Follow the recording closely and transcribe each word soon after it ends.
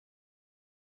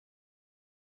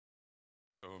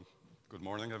Good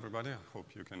morning, everybody. I hope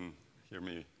you can hear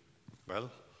me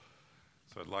well.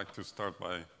 So I'd like to start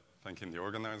by thanking the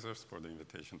organizers for the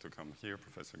invitation to come here,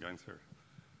 Professor Geinzer,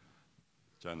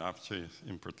 Jan Avci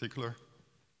in particular,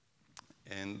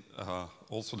 and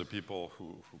also the people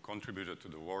who contributed to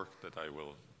the work that I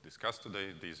will discuss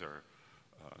today. These are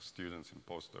students and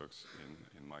postdocs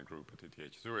in my group at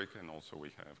ETH Zurich, and also we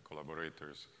have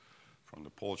collaborators from the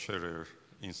Paul Scherrer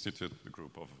Institute, the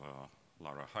group of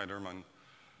Lara Heiderman,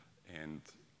 and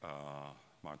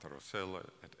Marta Rossell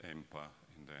at EMPA,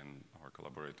 and then our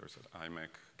collaborators at IMEC,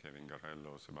 Kevin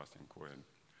Garrello, Sebastian Cohen,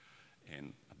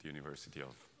 and at the University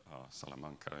of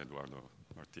Salamanca, Eduardo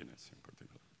Martinez in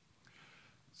particular.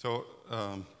 So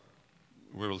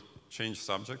we will change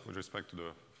subject with respect to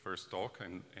the first talk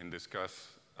and discuss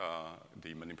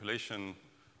the manipulation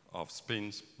of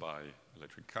spins by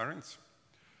electric currents.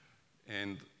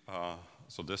 And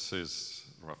so this is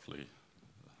roughly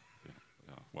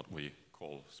what we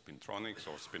call spintronics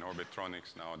or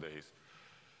spin-orbitronics nowadays.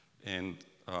 And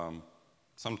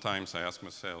sometimes I ask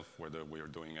myself whether we are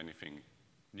doing anything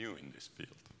new in this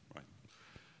field, right?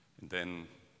 And then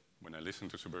when I listen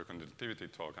to superconductivity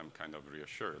talk, I'm kind of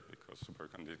reassured because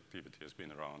superconductivity has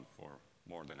been around for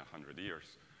more than 100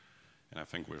 years. And I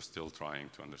think we're still trying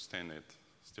to understand it,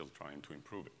 still trying to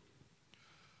improve it.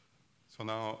 So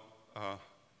now,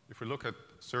 if we look at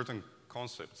certain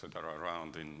concepts that are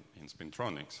around in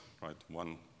spintronics, right?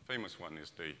 One famous one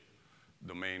is the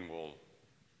domain wall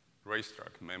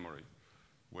racetrack memory,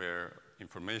 where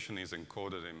information is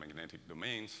encoded in magnetic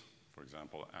domains, for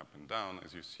example, up and down,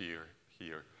 as you see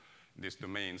here. These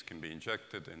domains can be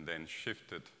injected and then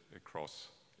shifted across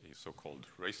a so-called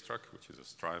racetrack, which is a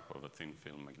stripe of a thin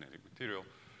film magnetic material,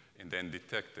 and then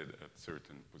detected at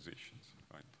certain positions,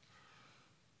 right?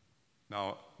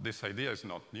 Now, this idea is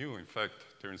not new. In fact,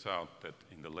 it turns out that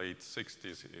in the late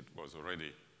 60s, it was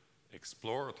already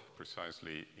explored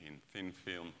precisely in thin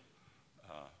film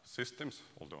systems,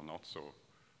 although not so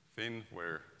thin,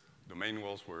 where domain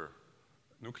walls were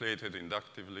nucleated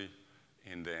inductively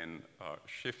and then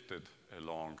shifted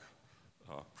along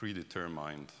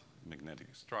predetermined magnetic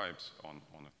stripes on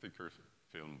a thicker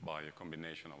film by a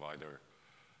combination of either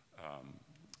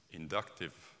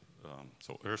inductive,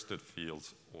 so Ørsted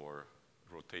fields, or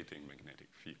rotating magnetic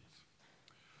fields.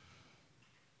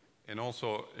 And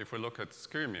also, if we look at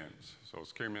skyrmions, so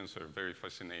skyrmions are very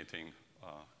fascinating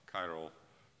chiral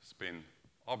spin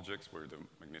objects where the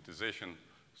magnetization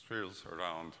swirls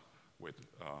around with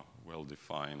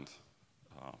well-defined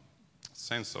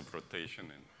sense of rotation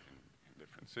in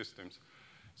different systems.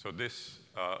 So these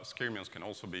skyrmions can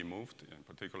also be moved, in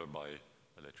particular by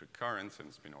electric currents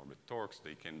and spin-orbit torques.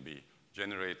 They can be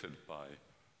generated by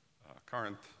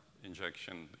current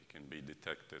injection. They can be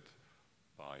detected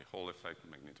by Hall effect,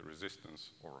 magnetoresistance,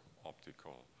 or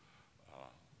optical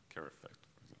Kerr effect,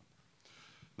 for example.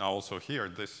 Now also here,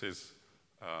 this is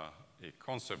a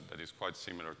concept that is quite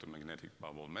similar to magnetic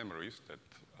bubble memories that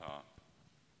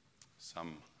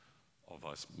some of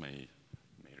us may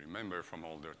remember from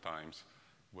older times,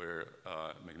 where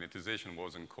magnetization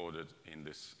was encoded in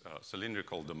these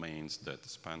cylindrical domains that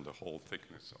span the whole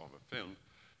thickness of a film.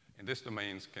 And these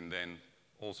domains can then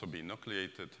also be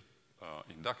nucleated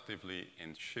inductively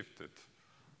and shifted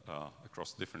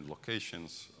across different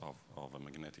locations of a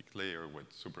magnetic layer with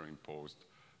superimposed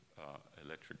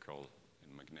electrical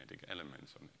and magnetic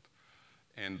elements on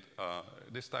it. And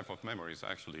this type of memories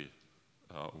actually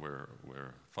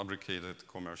were fabricated,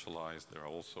 commercialized. There are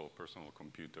also personal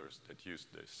computers that use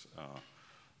this.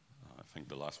 I think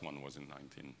the last one was in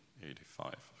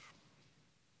 1985.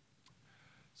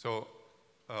 So,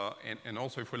 and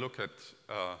also if we look at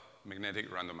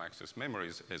magnetic random access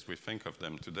memories as we think of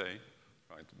them today,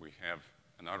 right, we have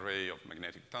an array of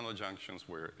magnetic tunnel junctions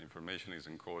where information is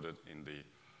encoded in the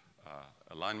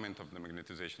alignment of the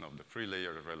magnetization of the free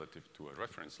layer relative to a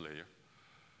reference layer.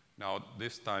 Now,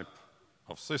 this type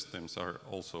of systems are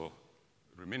also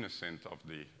reminiscent of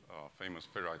the famous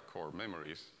ferrite core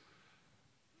memories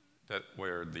that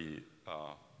were the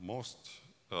most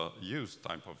used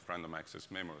type of random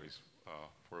access memories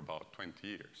for about 20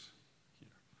 years here.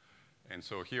 And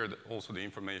so here also the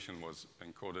information was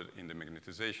encoded in the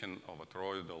magnetization of a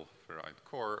toroidal ferrite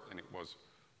core, and it was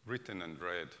written and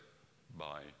read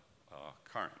by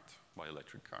current, by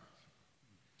electric current.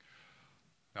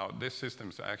 Now, these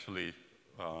systems actually,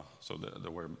 so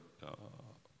there were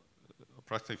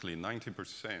practically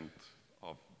 90%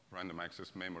 of random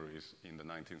access memories in the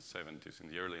 1970s, in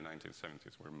the early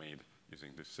 1970s, were made using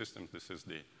this system. This is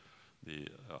the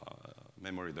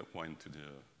memory that went to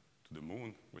the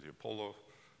moon with the Apollo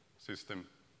system.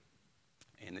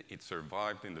 And it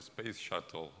survived in the space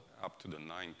shuttle up to the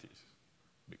 90s.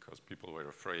 because people were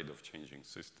afraid of changing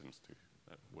systems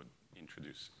that would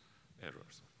introduce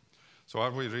errors. So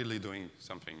are we really doing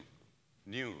something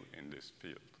new in this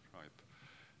field, right?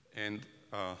 And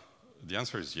the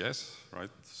answer is yes,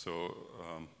 right? So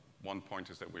one point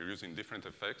is that we're using different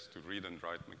effects to read and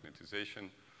write magnetization.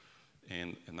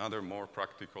 And another more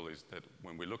practical is that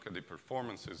when we look at the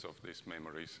performances of these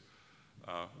memories,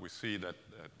 we see that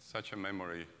such a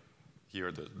memory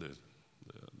here, the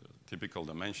typical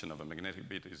dimension of a magnetic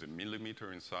bit is a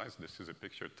millimeter in size. This is a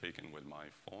picture taken with my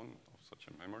phone of such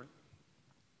a memory.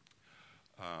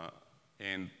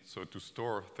 And so to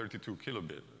store 32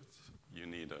 kilobits, you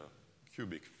need a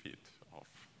cubic feet of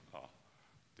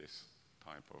this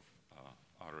type of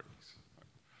arrays. Right?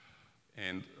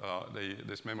 And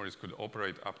these memories could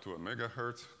operate up to a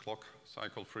megahertz clock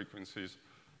cycle frequencies.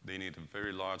 They need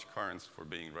very large currents for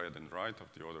being read and write of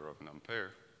the order of an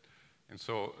ampere. And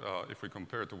so if we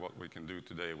compare to what we can do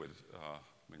today with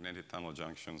magnetic tunnel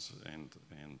junctions and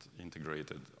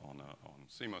integrated on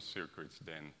CMOS circuits,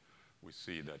 then we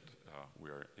see that we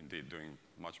are indeed doing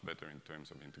much better in terms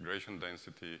of integration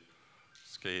density,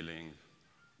 scaling,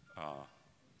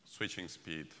 switching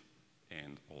speed,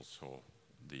 and also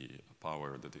the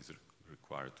power that is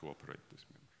required to operate these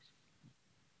memories.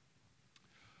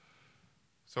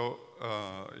 So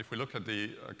if we look at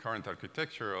the current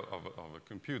architecture of a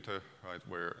computer, right,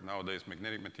 where nowadays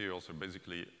magnetic materials are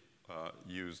basically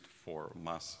used for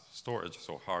mass storage,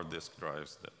 so hard disk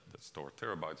drives that store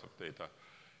terabytes of data,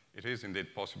 it is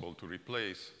indeed possible to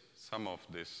replace some of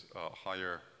these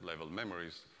higher level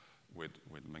memories with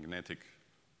magnetic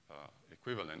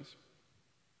equivalents.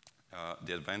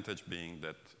 The advantage being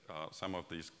that some of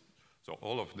these, so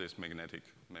all of these magnetic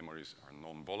memories are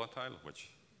non-volatile, which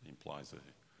implies a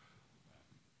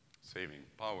saving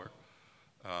power,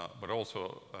 but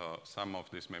also some of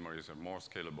these memories are more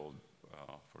scalable,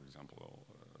 for example,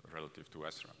 relative to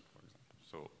SRAM, for example.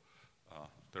 So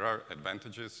there are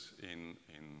advantages in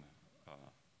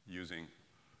using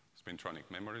spintronic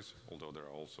memories, although there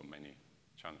are also many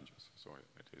challenges. So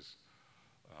it is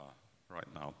right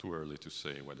now too early to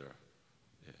say whether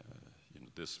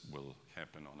this will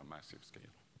happen on a massive scale.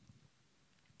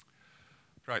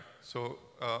 Right, so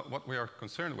what we are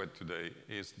concerned with today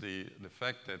is the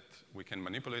fact that we can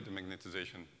manipulate the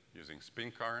magnetization using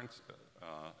spin currents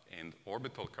and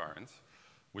orbital currents,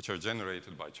 which are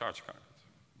generated by charge currents.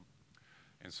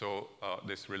 And so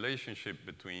this relationship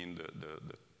between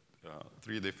the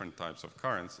three different types of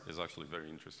currents is actually very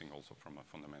interesting also from a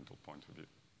fundamental point of view.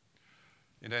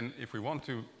 And then if we want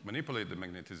to manipulate the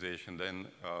magnetization, then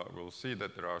we'll see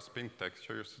that there are spin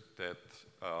textures that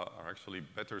are actually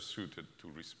better suited to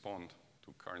respond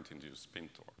to current-induced spin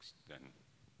torques than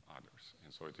others.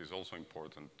 And so it is also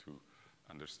important to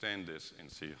understand this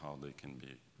and see how they can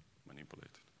be manipulated.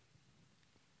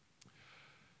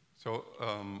 So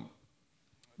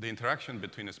the interaction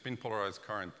between a spin-polarized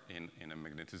current in a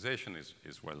magnetization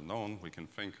is well known. We can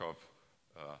think of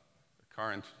a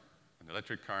current, an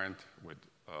electric current with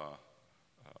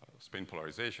spin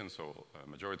polarization, so a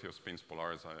majority of spins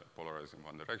polarized in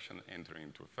one direction, entering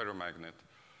into a ferromagnet,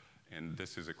 and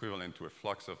this is equivalent to a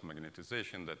flux of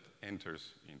magnetization that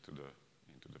enters into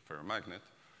the ferromagnet.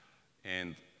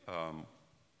 And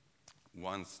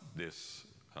once this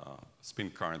spin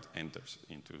current enters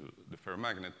into the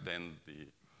ferromagnet, then the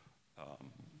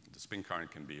spin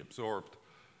current can be absorbed,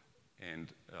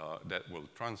 and that will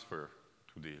transfer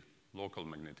to the local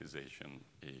magnetization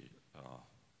a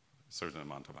certain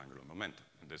amount of angular momentum,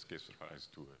 and this gives rise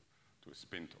to a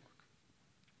spin torque.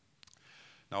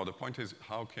 Now the point is,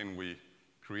 how can we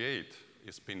create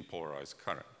a spin polarized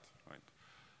current, right?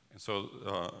 And so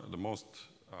the most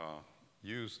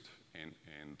used and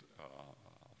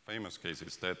famous case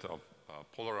is that of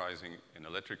polarizing an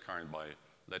electric current by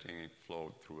letting it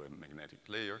flow through a magnetic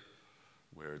layer,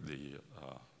 where the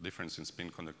difference in spin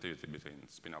conductivity between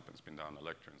spin up and spin down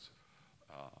electrons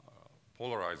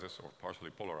polarizes or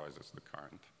partially polarizes the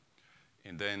current.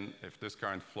 And then if this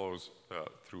current flows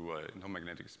through a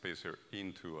no-magnetic spacer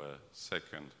into a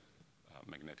second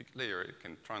magnetic layer, it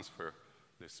can transfer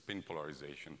the spin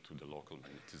polarization to the local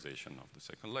magnetization of the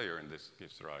second layer, and this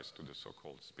gives rise to the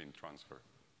so-called spin transfer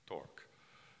torque.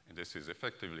 And this is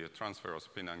effectively a transfer of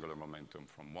spin angular momentum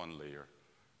from one layer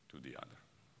to the other.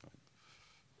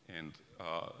 Right? And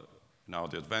now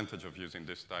the advantage of using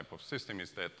this type of system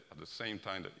is that at the same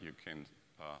time that you can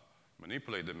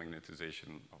manipulate the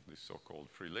magnetization of this so-called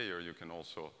free layer, you can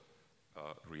also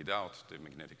read out the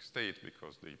magnetic state,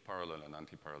 because the parallel and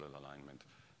anti-parallel alignment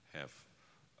have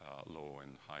low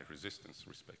and high resistance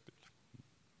respectively.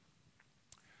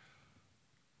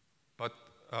 But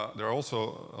there are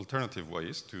also alternative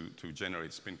ways to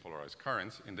generate spin-polarized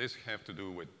currents, and these have to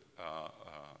do with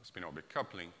spin-orbit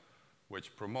coupling,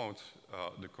 which promotes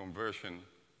the conversion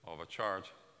of a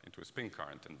charge into a spin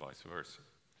current and vice versa.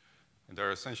 And there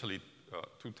are essentially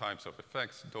two types of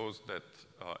effects: those that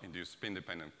induce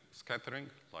spin-dependent scattering,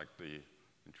 like the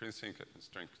intrinsic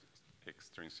and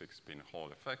extrinsic spin Hall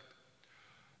effect,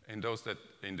 and those that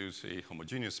induce a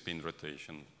homogeneous spin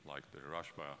rotation, like the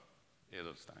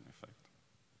Rashba-Edelstein effect.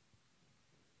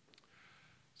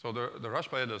 So the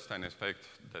Rashba-Edelstein effect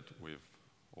that we've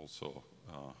also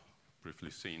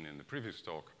briefly seen in the previous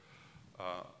talk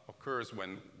occurs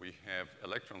when we have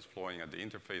electrons flowing at the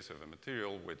interface of a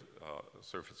material with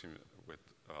surface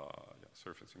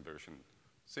inversion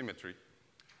symmetry,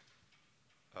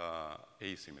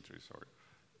 asymmetry, sorry.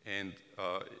 And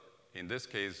in this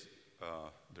case,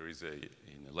 there is an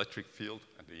electric field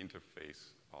at the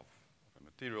interface of a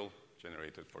material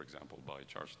generated, for example, by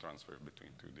charge transfer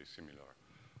between two dissimilar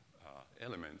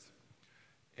elements.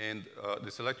 And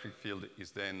this electric field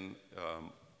is then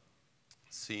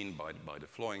seen by the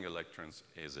flowing electrons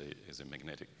as a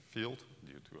magnetic field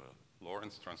due to a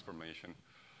Lorentz transformation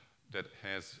that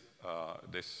has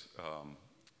this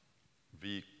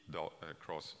V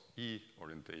cross E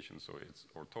orientation, so it's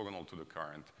orthogonal to the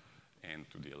current and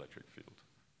to the electric field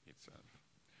itself.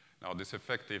 Now, this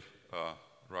effective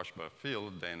Rashba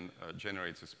field then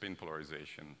generates a spin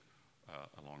polarization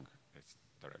along its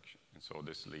direction. And so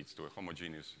this leads to a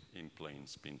homogeneous in-plane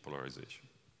spin polarization.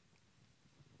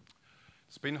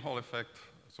 Spin Hall effect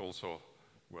is also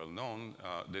well known.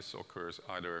 This occurs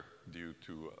either due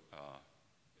to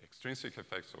extrinsic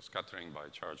effects of scattering by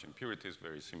charge impurities,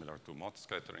 very similar to Mott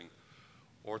scattering,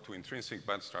 or to intrinsic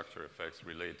band structure effects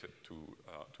related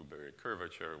to barrier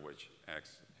curvature, which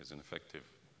acts as an effective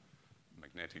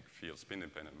magnetic field,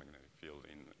 spin-dependent magnetic field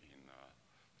in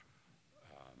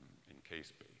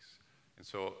K-space. And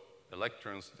so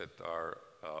electrons that are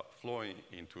flowing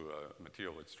into a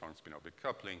material with strong spin-orbit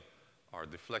coupling are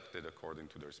deflected according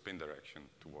to their spin direction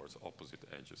towards opposite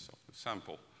edges of the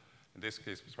sample. In this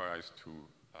case, it tries to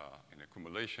an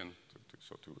accumulation,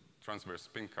 to transverse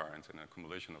spin currents and an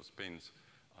accumulation of spins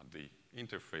at the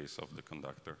interface of the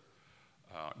conductor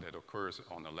that occurs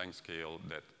on a length scale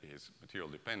that is material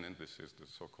dependent. This is the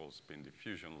so-called spin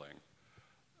diffusion length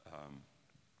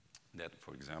that,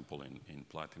 for example, in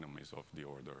platinum is of the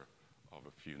order of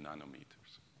a few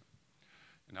nanometers.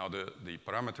 Now, the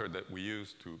parameter that we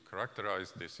use to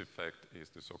characterize this effect is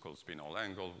the so-called spin Hall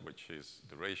angle, which is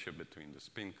the ratio between the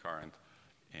spin current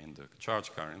and the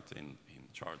charge current in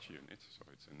charge units. So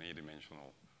it's an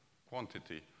eight-dimensional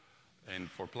quantity. And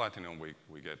for platinum,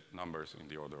 we get numbers in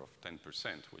the order of 10%,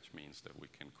 which means that we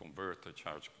can convert a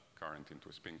charge current into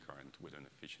a spin current with an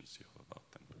efficiency of about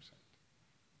 10%.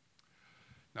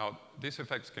 Now, these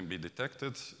effects can be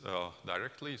detected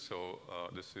directly. So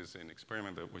this is an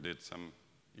experiment that we did some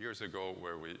years ago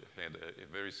where we had a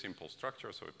very simple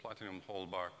structure, so a platinum Hall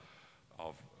bar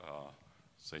of,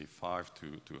 say, 5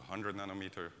 to 100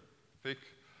 nanometer thick,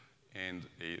 and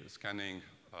a scanning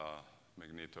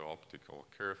magneto-optical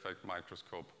Kerr effect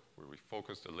microscope where we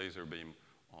focus the laser beam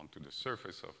onto the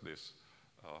surface of this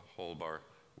Hall bar.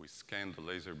 We scan the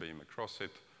laser beam across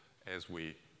it as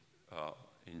we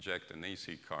inject an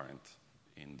AC current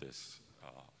in this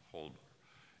Hall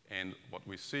bar. And what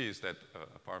we see is that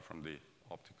apart from the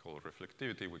optical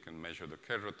reflectivity, we can measure the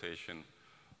Kerr rotation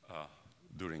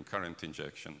during current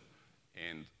injection.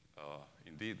 And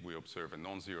indeed, we observe a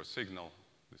non-zero signal.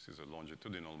 This is a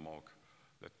longitudinal MOC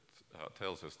that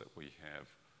tells us that we have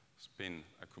spin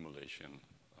accumulation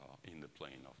in the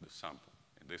plane of the sample.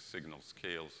 And this signal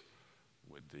scales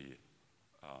with the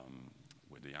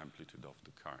amplitude of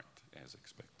the current as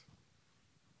expected.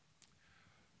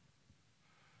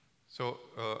 So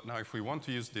now if we want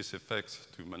to use these effects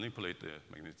to manipulate the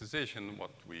magnetization,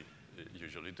 what we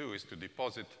usually do is to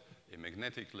deposit a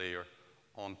magnetic layer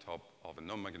on top of a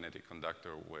non-magnetic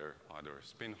conductor where either a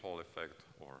spin Hall effect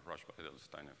or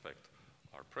Rashba-Edelstein effect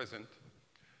are present.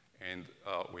 And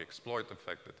we exploit the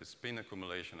fact that the spin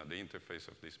accumulation at the interface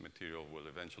of this material will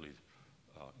eventually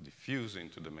diffuse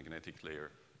into the magnetic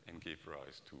layer and give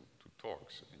rise to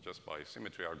torques. And just by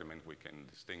symmetry argument, we can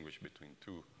distinguish between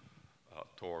two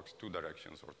torques, two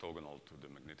directions orthogonal to the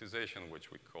magnetization,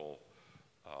 which we call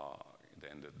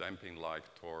then the damping-like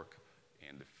torque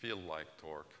and the field-like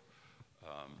torque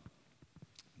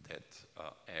that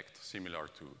act similar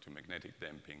to magnetic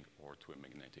damping or to a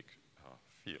magnetic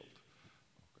field.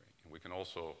 Okay. And we can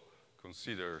also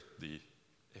consider the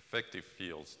effective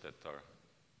fields that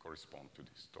correspond to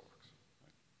these torques.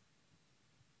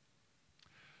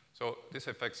 So these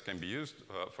effects can be used,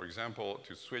 for example,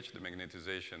 to switch the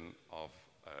magnetization of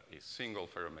a single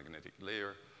ferromagnetic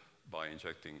layer by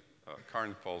injecting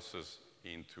current pulses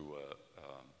into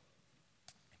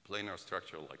a planar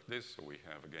structure like this. So we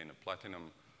have, again, a platinum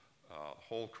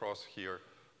hole cross here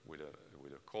with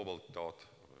a cobalt dot,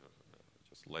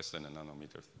 just less than a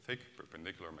nanometer thick,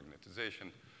 perpendicular magnetization.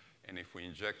 And if we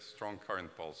inject strong current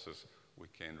pulses, we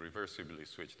can reversibly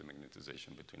switch the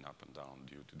magnetization between up and down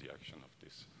due to the action of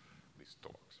these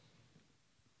torques.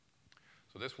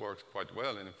 So this works quite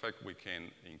well, and in fact, we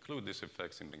can include these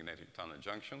effects in magnetic tunnel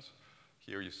junctions.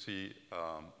 Here you see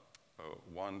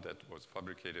one that was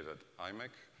fabricated at IMEC,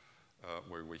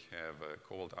 where we have a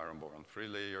cobalt iron boron free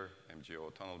layer,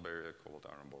 MgO tunnel barrier, cobalt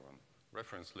iron boron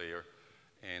reference layer,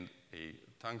 and a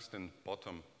tungsten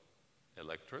bottom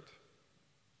electrode,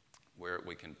 where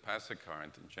we can pass a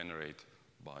current and generate,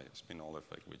 by a spin-Hall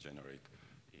effect, we generate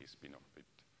a spin-orbit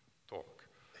torque.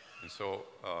 And so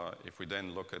if we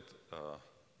then look at,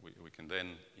 we can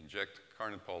then inject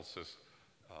current pulses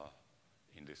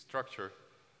in this structure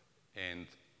and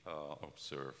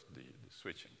observe the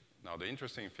switching. Now, the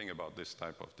interesting thing about this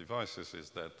type of devices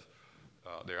is that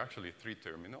they're actually three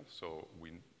terminals. So we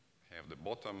have the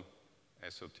bottom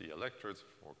SOT electrodes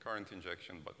for current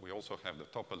injection, but we also have the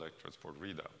top electrodes for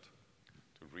readout,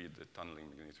 to read the tunneling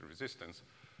magnetic resistance,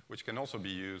 which can also be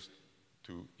used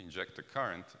to inject the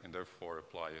current and therefore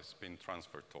apply a spin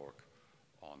transfer torque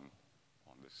on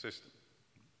the system.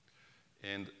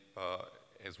 And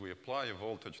as we apply a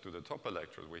voltage to the top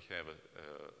electrode, we have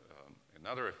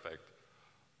another effect,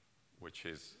 which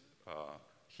is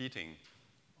heating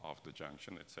of the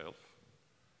junction itself,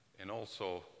 and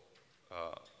also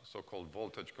so-called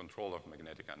voltage control of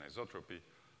magnetic anisotropy,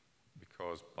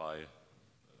 because by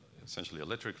essentially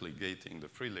electrically gating the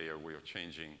free layer, we are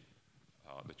changing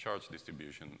the charge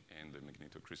distribution and the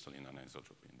magnetocrystalline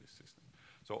anisotropy in this system.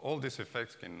 So all these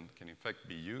effects can in fact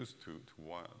be used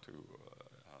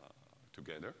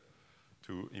together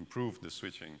to improve the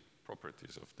switching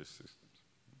properties of these systems.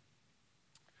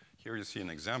 Here you see an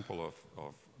example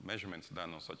of measurements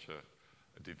done on such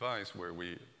a device where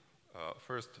we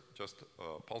first just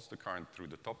pulse the current through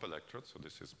the top electrode. So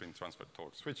this is spin transfer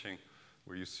torque switching,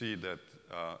 where you see that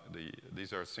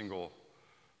these are single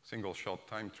shot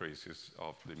time traces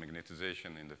of the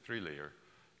magnetization in the free layer.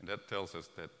 And that tells us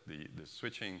that the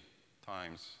switching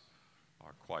times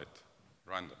are quite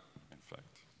random, in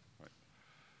fact. Right?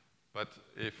 But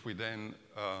if we then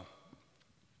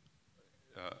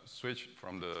switch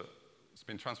from the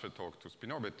spin transfer torque to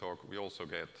spin orbit torque, we also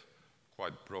get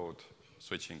quite broad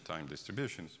switching time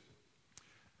distributions.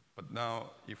 But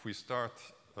now, if we start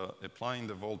applying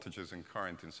the voltages and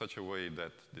current in such a way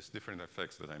that these different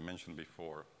effects that I mentioned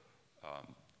before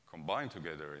combine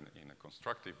together in a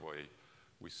constructive way,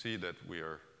 we see that we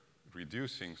are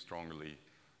reducing strongly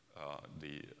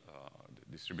the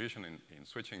distribution in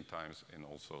switching times and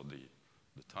also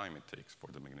the time it takes for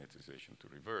the magnetization to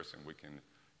reverse. And we can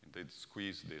indeed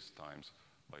squeeze these times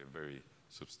by a very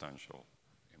substantial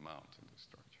amount in the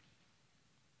structure.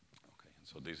 Okay, and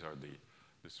so these are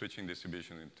the switching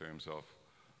distribution in terms of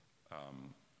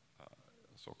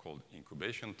so-called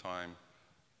incubation time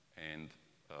and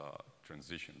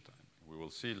transition time. We will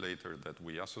see later that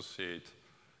we associate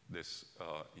this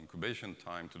incubation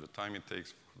time to the time it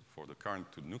takes for the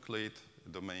current to nucleate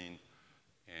the domain,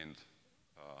 and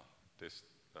this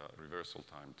reversal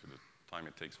time to the time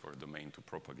it takes for a domain to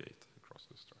propagate across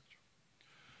the structure.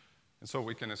 And so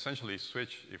we can essentially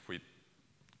switch, if we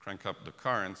crank up the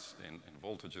currents and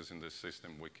voltages in this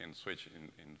system, we can switch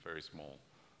in very small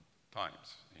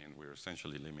times, and we're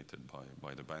essentially limited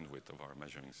by the bandwidth of our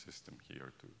measuring system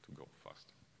here to go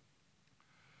faster.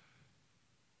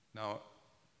 Now,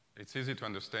 it's easy to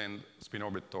understand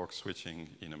spin-orbit torque switching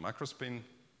in a macrospin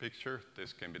picture.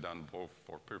 This can be done both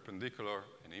for perpendicular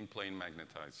and in-plane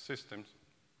magnetized systems.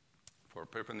 For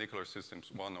perpendicular systems,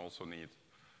 one also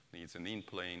needs an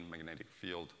in-plane magnetic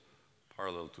field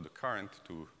parallel to the current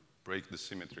to break the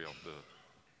symmetry of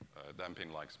the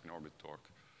damping-like spin-orbit torque.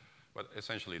 But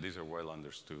essentially, these are well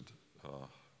understood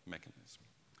mechanisms.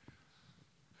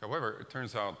 However, it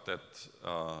turns out that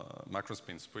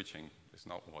macrospin switching is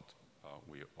not what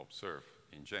we observe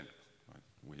in general.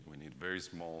 Right? We need very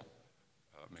small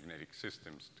magnetic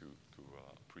systems to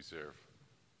preserve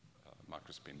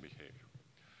macrospin behavior.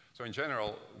 So in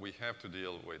general, we have to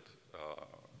deal with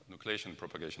nucleation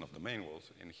propagation of domain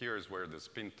walls, and here is where the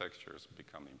spin textures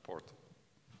become important.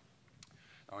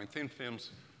 Now, in thin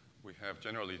films, we have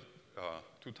generally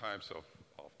two types of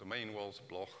domain walls,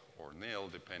 Bloch or Nail,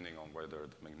 depending on whether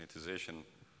the magnetization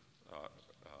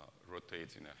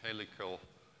rotates in a helical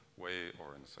way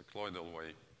or in a cycloidal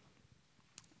way.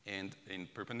 And in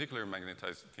perpendicular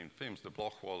magnetized thin films, the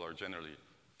Bloch wall are generally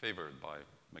favored by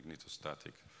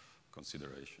magnetostatic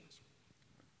considerations.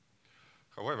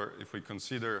 However, if we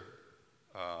consider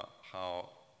how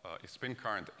a spin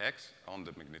current acts on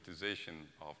the magnetization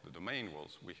of the domain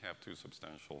walls, we have two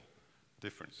substantial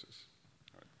differences.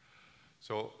 Right?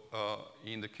 So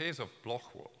in the case of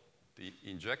Bloch wall, the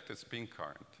injected spin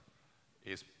current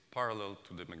is parallel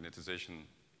to the magnetization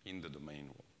in the domain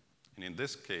wall. And in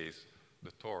this case,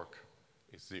 the torque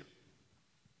is 0.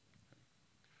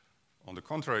 On the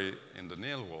contrary, in the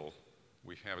nail wall,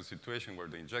 we have a situation where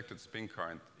the injected spin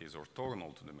current is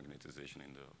orthogonal to the magnetization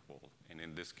in the wall. And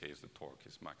in this case, the torque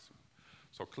is maximum.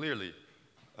 So clearly,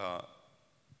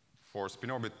 for spin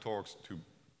orbit torques to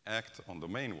act on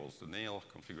domain walls, the nail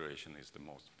configuration is the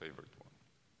most favored one.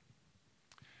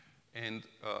 And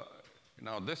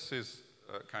now this is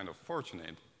kind of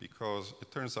fortunate because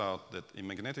it turns out that in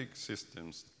magnetic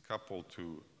systems coupled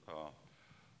to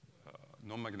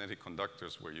non-magnetic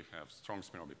conductors where you have strong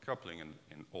spin orbit coupling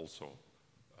and also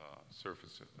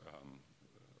surface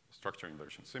structure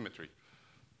inversion symmetry,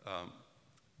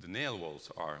 the nail walls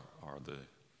are the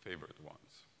favored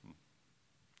ones.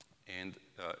 And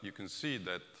you can see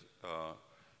that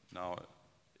now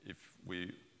if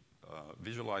we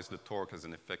visualize the torque as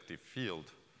an effective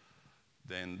field,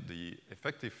 then the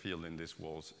effective field in these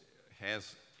walls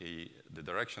has the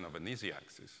direction of an easy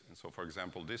axis. And so, for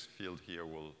example, this field here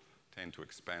will tend to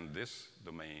expand this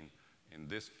domain, and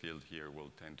this field here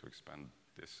will tend to expand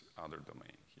this other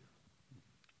domain here.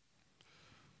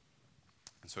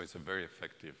 And so it's a very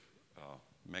effective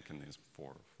mechanism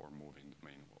for moving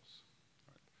domain walls.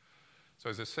 Right. So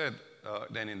as I said,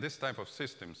 then in this type of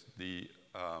systems,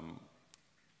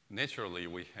 naturally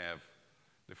we have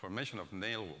the formation of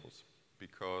nail walls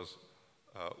because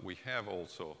we have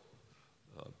also,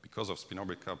 because of spin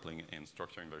orbit coupling and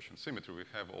structure inversion symmetry, we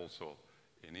have also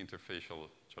an interfacial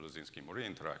Choleszinski-Morier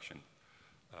interaction,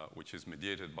 which is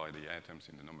mediated by the atoms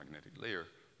in the non-magnetic layer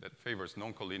that favors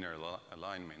non-collinear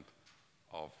alignment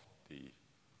of the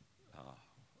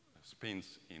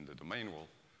spins in the domain wall.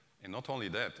 And not only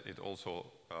that, it also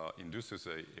induces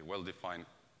a well-defined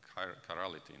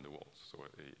chirality in the walls, so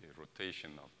a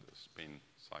rotation of the spin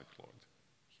cycloid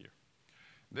here.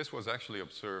 This was actually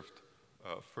observed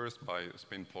first by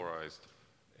spin polarized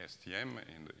STM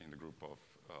in the group of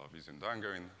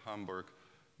Wiesendanger in Hamburg,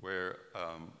 where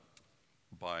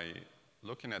by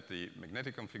looking at the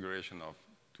magnetic configuration of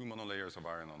two monolayers of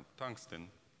iron on tungsten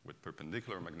with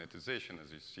perpendicular magnetization,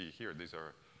 as you see here, these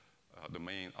are the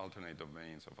main alternate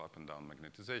domains of up and down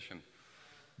magnetization.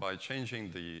 By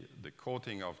changing the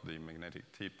coating of the magnetic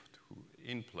tip to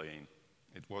in plane,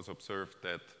 it was observed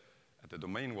that at the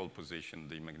domain wall position,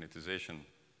 the magnetization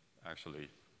actually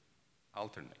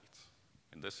alternates.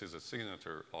 And this is a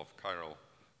signature of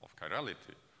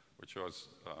chirality, which was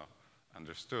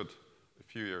understood a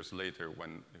few years later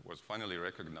when it was finally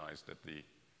recognized that the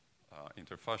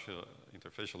interfacial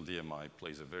DMI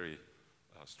plays a very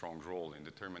strong role in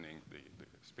determining the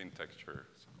spin texture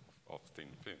of thin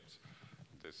films.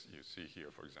 This you see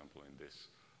here, for example, in this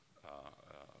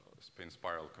spin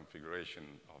spiral configuration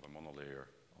of a monolayer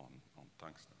on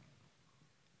tungsten.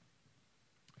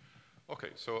 Okay,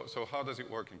 so how does it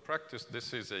work in practice?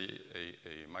 This is a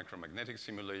micromagnetic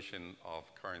simulation of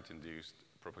current-induced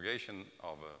propagation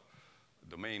of a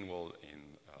domain wall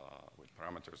with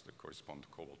parameters that correspond to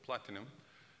cobalt platinum.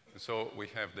 And so we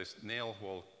have this nail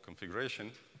wall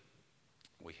configuration.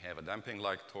 We have a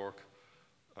damping-like torque,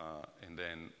 and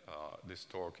then this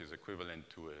torque is equivalent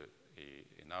to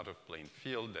an out-of-plane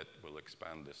field that will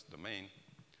expand this domain.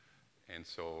 And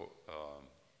so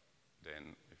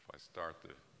then if I start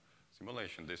the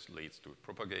simulation, this leads to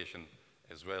propagation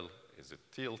as well as a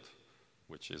tilt,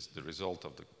 which is the result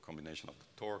of the combination of the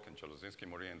torque and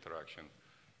Choleszinski-Morier interaction.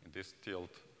 And this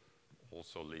tilt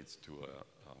also leads to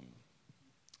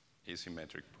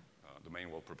asymmetric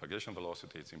domain wall propagation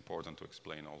velocity. It's important to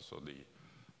explain also the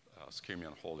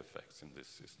skyrmion Hall effects in these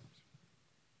systems.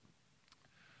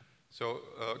 So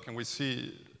can we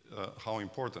see how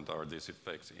important are these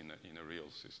effects in a real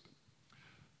system?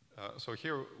 So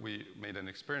here we made an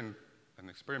experiment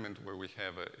where we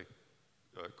have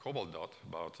a cobalt dot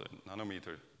about a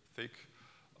nanometer thick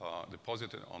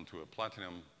deposited onto a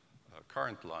platinum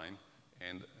current line,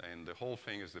 and the whole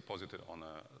thing is deposited on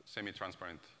a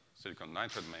semi-transparent silicon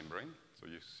nitride membrane. So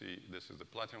you see this is the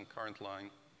platinum current line,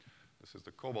 this is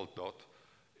the cobalt dot,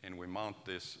 and we mount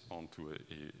this onto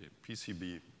a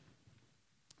PCB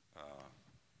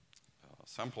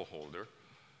sample holder.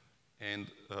 And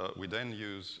we then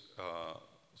use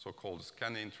so-called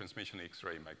scanning transmission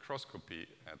X-ray microscopy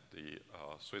at the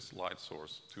Swiss light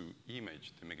source to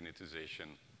image the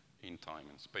magnetization in time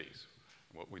and space.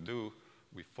 What we do,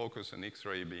 we focus an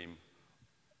X-ray beam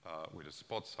with a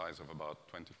spot size of about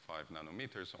 25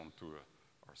 nanometers onto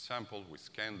our sample. We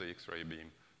scan the X-ray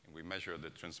beam, and we measure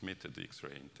the transmitted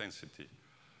X-ray intensity,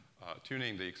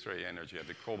 tuning the X-ray energy at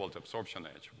the cobalt absorption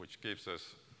edge, which gives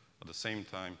us, at the same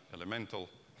time, elemental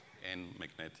and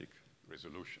magnetic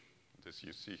resolution. This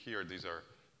you see here, these are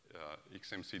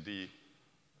XMCD,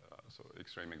 so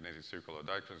X-ray magnetic circular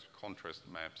diagrams, contrast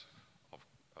maps of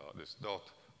this dot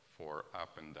for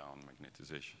up and down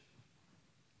magnetization.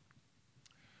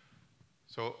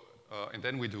 So, and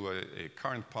then we do a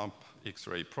current pump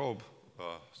X-ray probe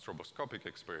stroboscopic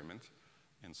experiment.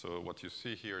 And so what you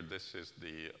see here, this is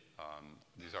the,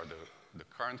 these are the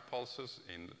current pulses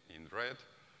in red,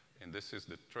 and this is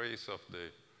the trace of the,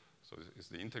 so it's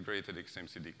the integrated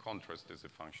XMCD contrast as a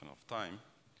function of time.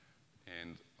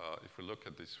 And if we look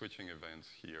at the switching events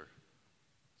here,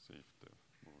 see if the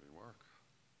movie works.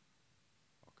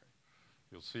 Okay.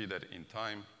 You'll see that in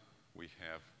time, we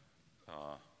have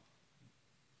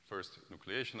first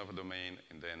nucleation of a domain,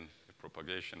 and then a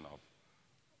propagation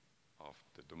of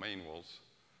the domain walls.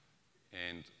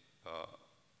 And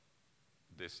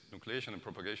this nucleation and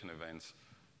propagation events,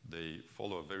 they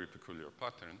follow a very peculiar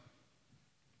pattern,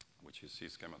 which you see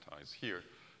schematized here.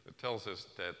 It tells us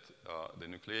that the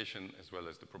nucleation as well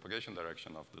as the propagation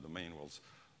direction of the domain walls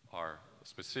are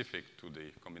specific to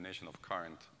the combination of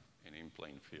current and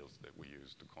in-plane fields that we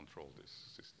use to control these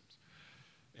systems.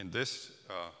 And this,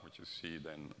 which you see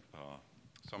then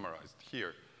summarized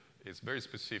here, is very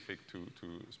specific to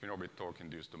spin-orbit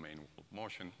torque-induced domain wall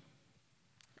motion,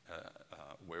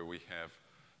 where we have,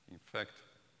 in fact,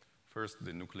 first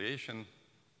the nucleation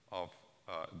of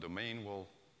domain wall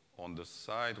on the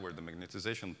side where the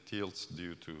magnetization tilts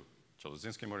due to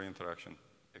Jaluzinski-Murray interaction,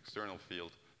 external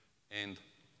field, and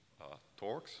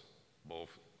torques, both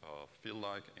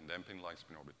field-like and damping-like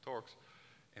spin-orbit torques.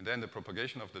 And then the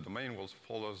propagation of the domain walls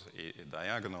follows a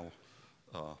diagonal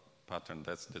pattern.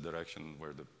 That's the direction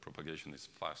where the propagation is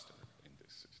faster in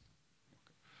this system.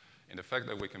 Okay. And the fact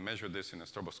that we can measure this in a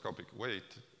stroboscopic way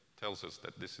tells us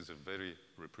that this is a very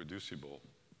reproducible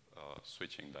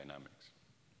switching dynamics.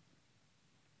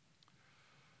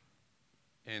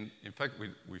 And in fact,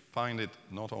 we find it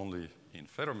not only in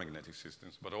ferromagnetic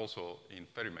systems, but also in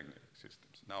ferrimagnetic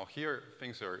systems. Now here,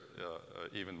 things are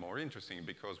even more interesting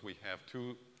because we have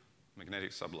two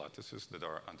magnetic sublattices that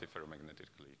are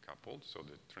antiferromagnetically coupled, so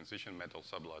the transition metal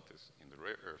sublattice and the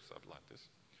rare earth sublattice.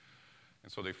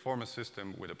 And so they form a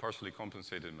system with a partially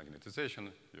compensated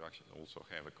magnetization. You actually also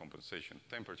have a compensation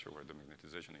temperature where the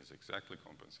magnetization is exactly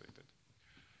compensated.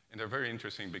 And they're very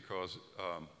interesting because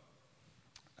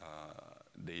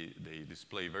they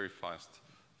display very fast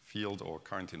field or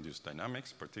current-induced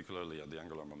dynamics, particularly at the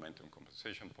angular momentum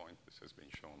compensation point. This has been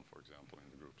shown, for example, in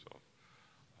the groups of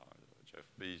Jeff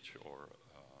Beach or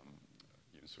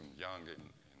Yoon-Sung Yang in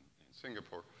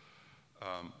Singapore.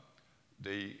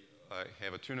 They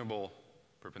have a tunable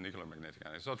perpendicular magnetic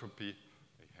anisotropy.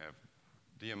 They have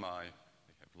DMI.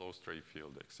 They have low stray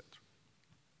field, etc.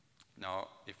 Now,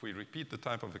 if we repeat the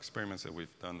type of experiments that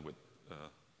we've done with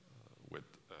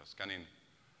scanning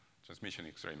transmission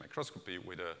X-ray microscopy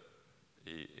with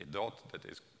a dot that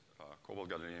is cobalt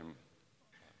gadolinium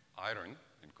iron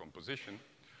in composition,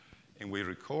 and we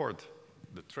record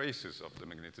the traces of the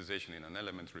magnetization in an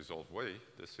element resolved way.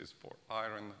 This is for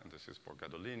iron, and this is for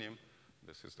gadolinium.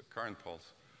 This is the current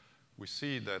pulse. We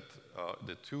see that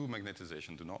the two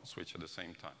magnetizations do not switch at the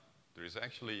same time. There is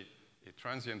actually a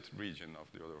transient region of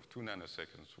the order of 2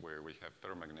 nanoseconds where we have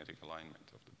ferromagnetic alignment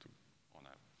of the two on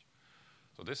average.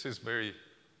 So this is very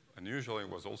unusual. It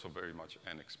was also very much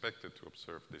unexpected to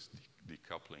observe this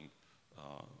decoupling,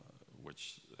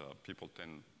 which people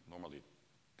normally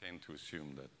tend to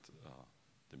assume that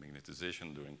the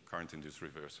magnetization during current-induced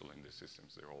reversal in these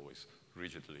systems, they're always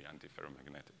rigidly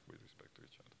antiferromagnetic with respect to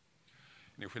each other.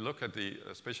 And if we look at the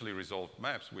spatially resolved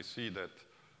maps, we see that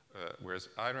whereas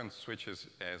iron switches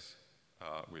as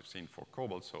we've seen for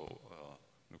cobalt, so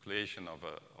nucleation of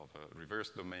a reverse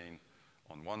domain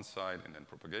on one side and then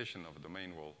propagation of a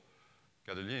domain wall,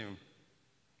 gadolinium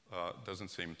doesn't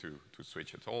seem to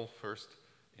switch at all first,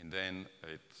 and then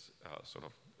it sort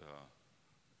of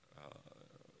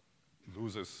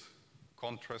loses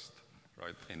contrast,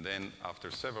 right? And then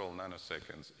after several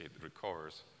nanoseconds, it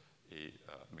recovers a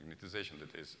magnetization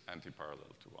that is anti-parallel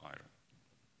to iron.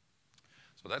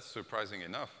 So that's surprising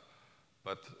enough,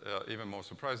 but even more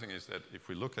surprising is that if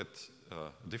we look at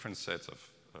different sets of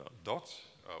dots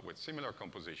with similar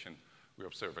composition, we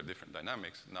observe a different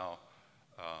dynamics. Now,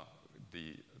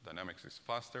 the dynamics is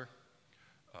faster.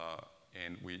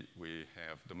 And we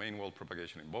have domain wall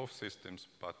propagation in both systems,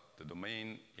 but the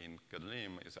domain in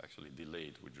gadolinium is actually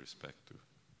delayed with respect to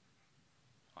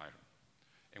iron.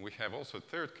 And we have also a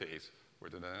third case where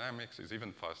the dynamics is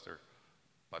even faster,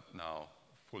 but now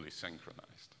fully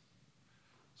synchronized.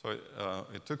 So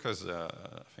it took us, I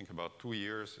think, about 2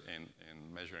 years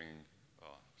in measuring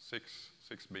six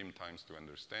beam times to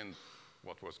understand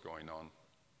what was going on.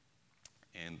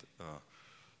 And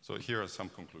so here are some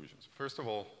conclusions. First of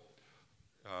all,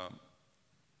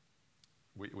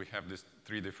 we have these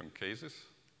 3 different cases,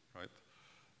 right?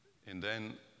 And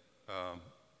then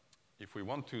if we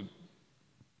want to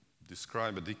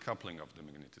describe a decoupling of the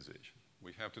magnetization,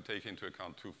 we have to take into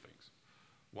account 2 things.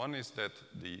 One is that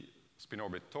the spin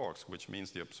orbit torques, which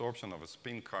means the absorption of a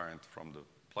spin current from the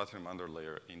platinum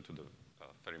underlayer into the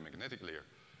ferromagnetic layer,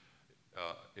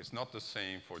 is not the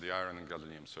same for the iron and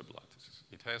gadolinium sublattices.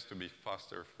 It has to be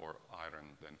faster for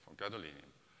iron than for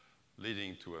gadolinium,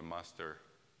 leading to a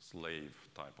master-slave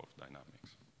type of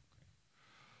dynamics.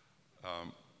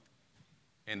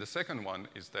 And the second one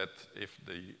is that if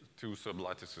the 2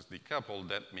 sublattices decouple,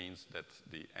 that means that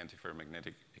the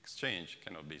antiferromagnetic exchange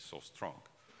cannot be so strong.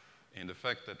 And the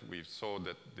fact that we saw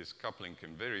that this coupling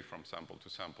can vary from sample to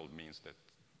sample means that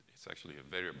it's actually a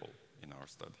variable in our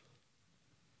study.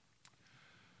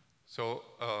 So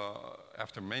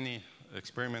after many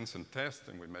experiments and tests,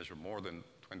 and we measure more than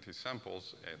 20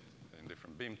 samples in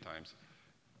different beam times,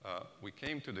 we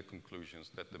came to the conclusions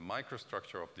that the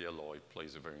microstructure of the alloy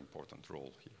plays a very important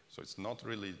role here. So it's not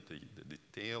really the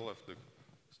detail of the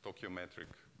stoichiometric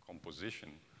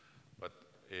composition, but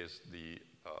is the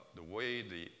way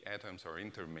the atoms are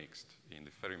intermixed in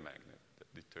the ferromagnet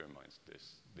that determines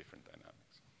this different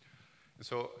dynamics. And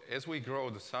so as we grow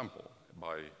the sample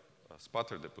by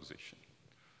sputter deposition,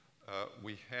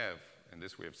 we have, and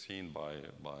this we have seen by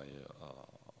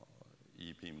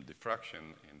E-beam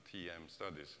diffraction in TM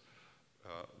studies,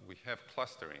 we have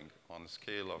clustering on a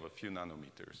scale of a few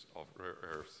nanometers of rare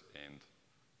earths and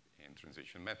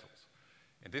transition metals.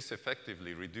 And this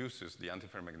effectively reduces the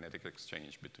antiferromagnetic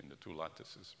exchange between the 2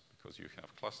 lattices because you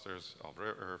have clusters of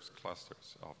rare earths,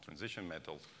 clusters of transition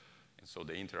metals, and so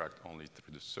they interact only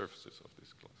through the surfaces of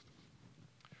these clusters.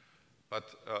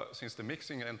 But since the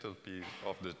mixing enthalpy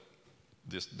of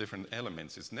these different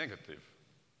elements is negative,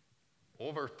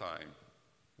 over time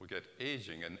we get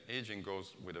aging, and aging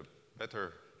goes with a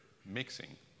better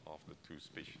mixing of the 2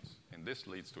 species, and this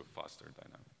leads to a faster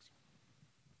dynamics.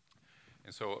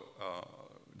 And so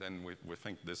then we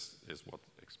think this is what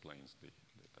explains the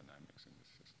dynamics in this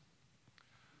system.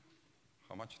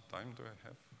 How much time do I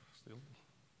have still?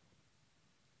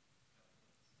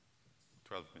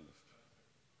 12 minutes.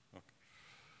 Okay.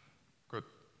 Good.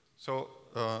 So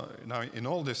now in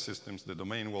all these systems, the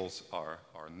domain walls are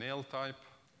nail type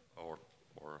or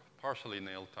partially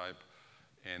nail type,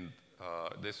 and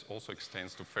this also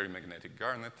extends to ferromagnetic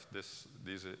garnet. This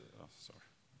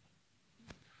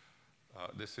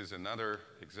is another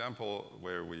example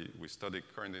where we study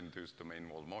current-induced domain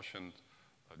wall motion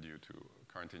due to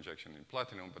current injection in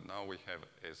platinum, but now we have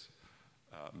as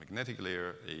magnetic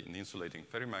layer an insulating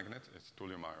ferromagnet. It's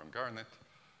thulium iron garnet.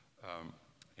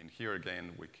 And here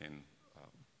again, we can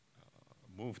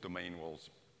move domain walls.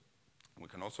 We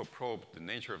can also probe the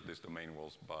nature of these domain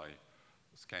walls by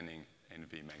scanning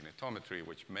NV magnetometry,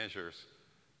 which measures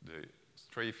the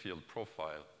stray field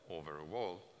profile over a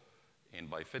wall. And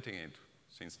by fitting it,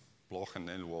 since Bloch and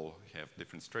Nell wall have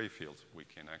different stray fields, we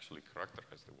can actually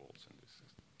characterize the walls in this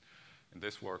system. And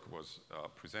this work was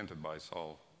presented by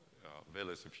Saul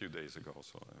Veles a few days ago,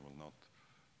 so I will not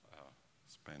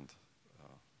spend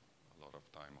a lot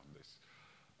of time on this.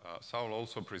 Saul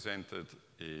also presented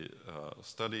a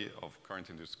study of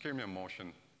current-induced skyrmion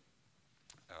motion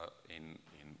in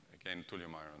again,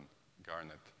 thulium iron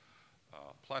garnet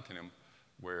platinum,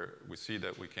 where we see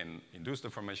that we can induce the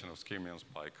formation of skyrmions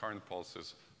by current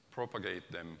pulses,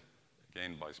 propagate them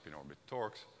again by spin orbit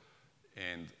torques,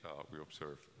 and we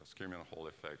observe a skyrmion Hall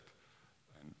effect.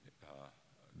 And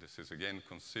this is again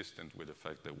consistent with the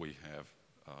fact that we have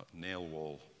nail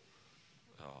wall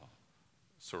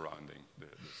surrounding the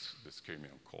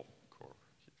skyrmion core here.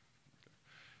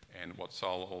 Okay. And what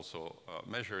Saul also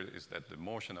measured is that the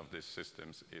motion of these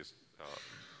systems is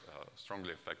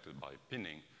strongly affected by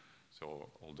pinning. So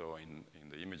although in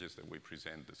the images that we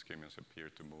present, the skyrmions appear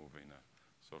to move in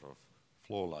a sort of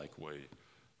flow-like way,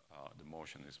 the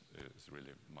motion is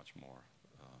really much more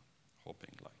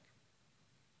hopping-like.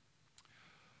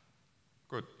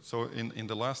 Good. So in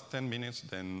the last 10 minutes,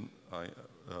 then I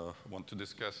want to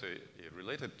discuss a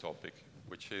related topic,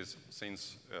 which is,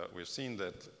 since we've seen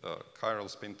that chiral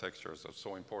spin textures are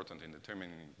so important in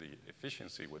determining the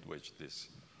efficiency with which this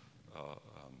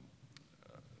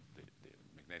the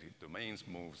magnetic domains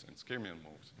moves and skyrmion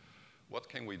moves, what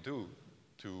can we do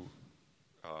to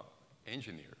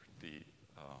engineer the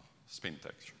spin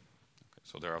texture? Okay,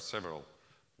 so there are several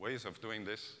ways of doing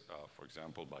this, for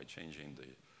example, by changing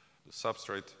the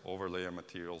substrate overlayer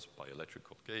materials, by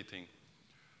electrical gating,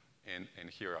 and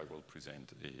here I will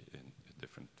present in a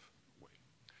different way.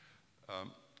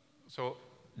 So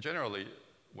generally,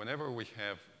 whenever we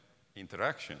have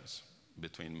interactions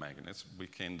between magnets, we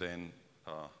can then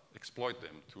exploit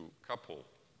them to couple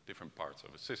different parts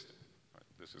of a system. Right?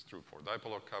 This is true for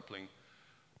dipolar coupling.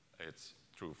 It's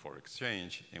true for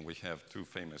exchange, and we have two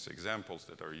famous examples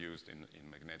that are used in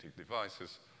magnetic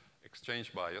devices.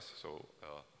 Exchange bias, so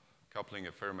coupling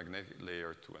a ferromagnetic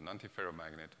layer to an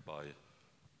antiferromagnet by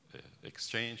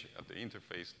exchange at the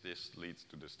interface. This leads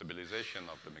to the stabilization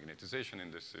of the magnetization in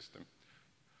this system.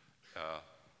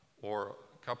 Or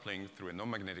coupling through a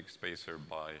non-magnetic spacer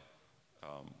by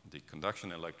the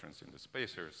conduction electrons in the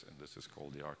spacers, and this is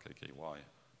called the RKKY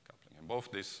coupling. And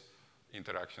both these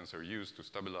interactions are used to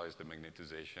stabilize the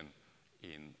magnetization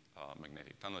in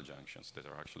magnetic tunnel junctions that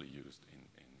are actually used in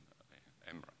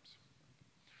MRAMs.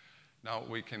 Now,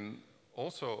 we can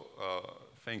also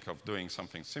think of doing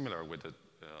something similar with the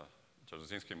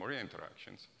Jarzynski-Moria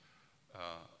interactions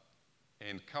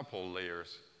and couple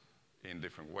layers in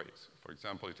different ways. For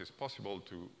example, it is possible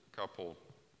to couple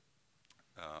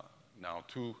now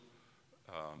two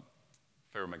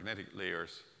ferromagnetic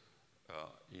layers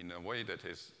in a way that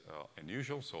is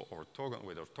unusual, so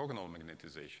with orthogonal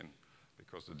magnetization,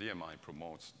 because the DMI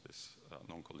promotes this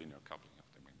non-collinear coupling of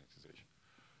the magnetization.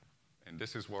 And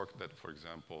this is work that, for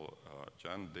example,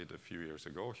 Jan did a few years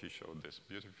ago. He showed this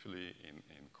beautifully in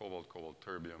cobalt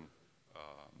terbium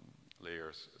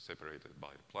layers separated by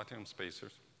platinum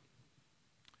spacers.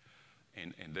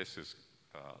 And this is,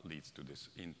 leads to this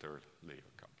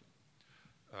inter-layer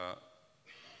coupling.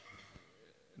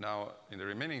 Now, in the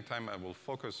remaining time, I will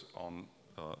focus on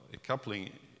a coupling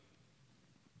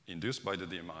induced by the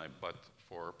DMI, but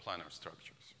for planar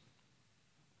structures.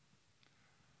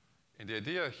 And the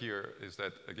idea here is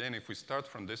that, again, if we start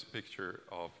from this picture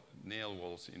of nail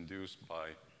walls induced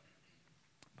by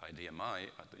DMI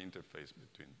at the interface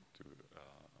between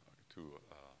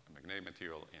a magnetic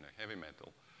material and a heavy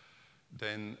metal,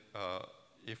 then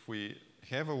if we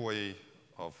have a way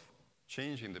of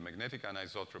changing the magnetic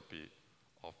anisotropy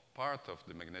of part of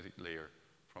the magnetic layer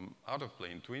from out of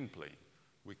plane to in plane,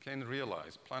 we can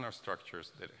realize planar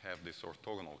structures that have this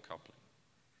orthogonal coupling,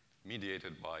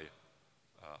 mediated by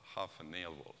half a nail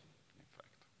wall, in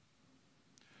fact.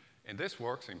 And this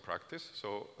works in practice.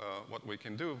 So what we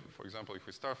can do, for example, if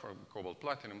we start from cobalt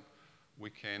platinum, we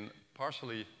can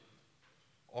partially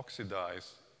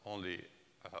oxidize only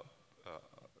a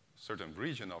certain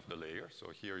region of the layer.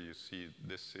 So here you see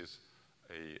this is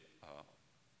a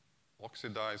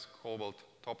oxidized cobalt,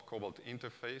 top cobalt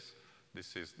interface.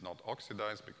 This is not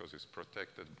oxidized because it's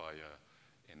protected by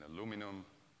an aluminum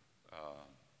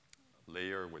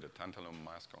layer with a tantalum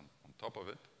mask on top of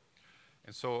it.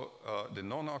 And so the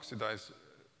non-oxidized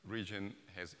region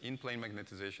has in-plane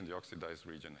magnetization. The oxidized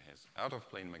region has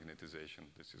out-of-plane magnetization.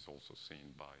 This is also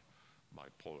seen by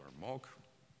polar MOG.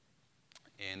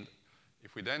 And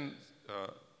if we then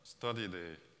study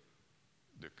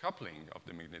the coupling of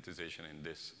the magnetization in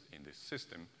this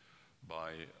system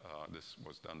by, this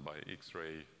was done by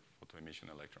X-ray photoemission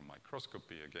electron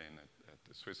microscopy, again at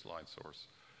the Swiss light source,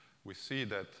 we see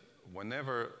that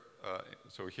whenever,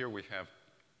 so here we have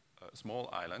small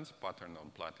islands patterned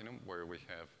on platinum where we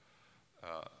have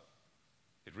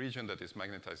a region that is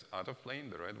magnetized out of plane,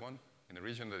 the red one, and a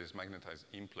region that is magnetized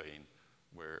in plane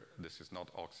where this is not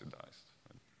oxidized.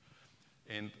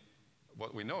 Right? And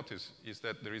what we notice is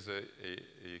that there is a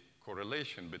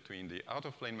correlation between the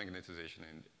out-of-plane magnetization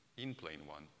and in-plane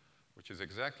one, which is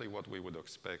exactly what we would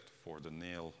expect for the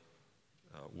nail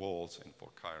walls and for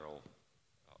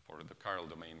the chiral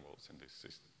domain walls in this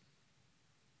system.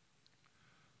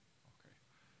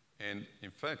 Okay. And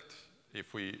in fact,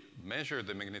 if we measure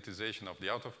the magnetization of the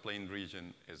out-of-plane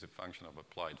region as a function of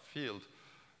applied field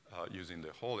using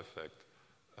the Hall effect,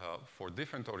 for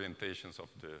different orientations of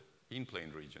the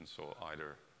in-plane region, so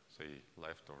either, say,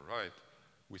 left or right,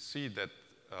 we see that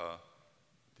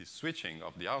the switching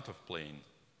of the out-of-plane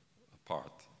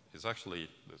part is actually,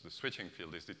 the switching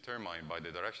field is determined by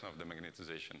the direction of the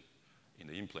magnetization in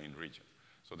the in-plane region.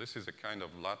 So this is a kind of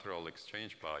lateral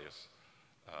exchange bias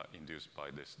induced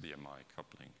by this DMI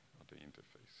coupling at the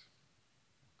interface.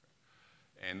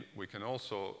 Okay. And we can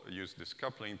also use this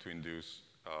coupling to induce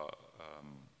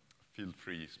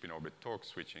field-free spin-orbit torque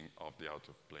switching of the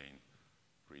out-of-plane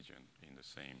region in the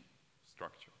same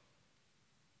structure.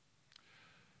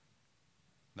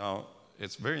 Now,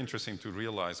 it's very interesting to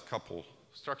realize couple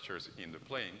structures in the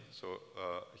plane. So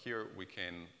here we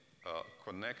can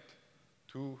connect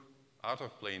two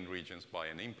out-of-plane regions by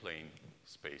an in-plane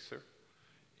spacer.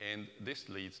 And this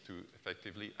leads to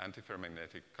effectively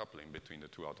antiferromagnetic coupling between the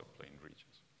two out-of-plane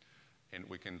regions. And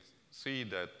we can see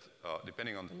that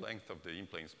depending on the length of the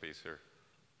in-plane spacer,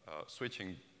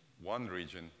 switching one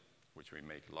region, which we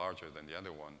make larger than the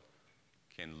other one,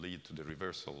 can lead to the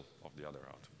reversal of the other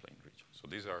out-of-plane region. So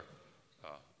these are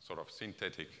sort of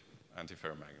synthetic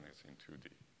antiferromagnets in 2D.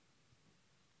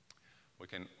 We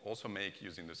can also make,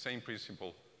 using the same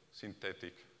principle,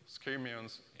 synthetic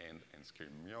skyrmions and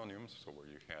skyrmioniums, so where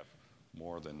you have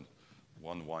more than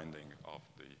one winding of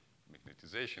the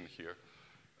magnetization here.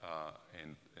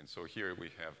 And so here we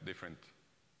have different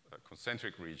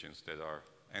concentric regions that are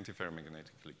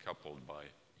antiferromagnetically coupled by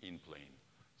in-plane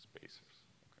spacers.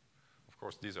 Okay. Of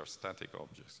course, these are static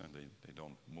objects, and they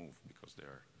don't move because they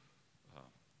are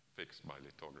fixed by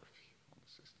lithography on the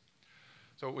system.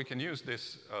 So we can use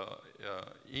this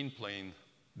in-plane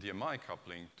DMI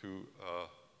coupling to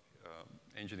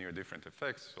engineer different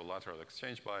effects, so lateral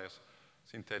exchange bias,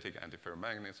 synthetic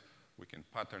antiferromagnets. We can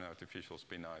pattern artificial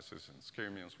spin ices and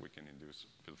skyrmions. We can induce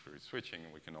field-free switching,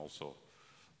 and we can also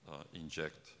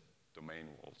inject domain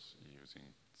walls using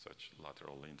such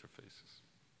lateral interfaces.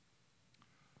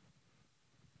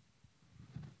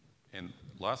 And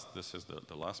this is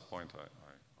the last point I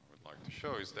would like to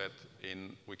show, is that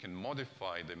we can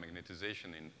modify the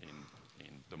magnetization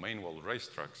in domain wall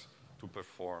racetracks to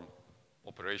perform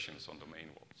operations on domain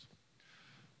walls.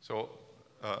 So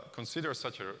consider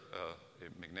such a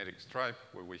magnetic stripe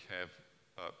where we have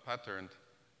patterned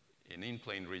an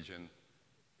in-plane region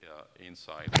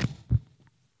inside.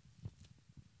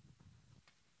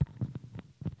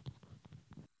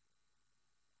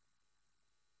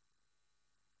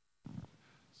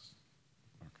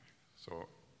 Okay. So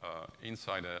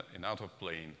inside an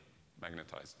out-of-plane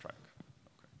magnetized track.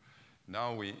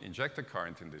 Now we inject a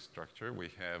current in this structure. We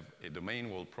have a domain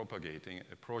wall propagating,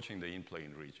 approaching the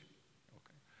in-plane region.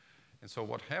 Okay. And so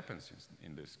what happens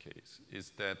in this case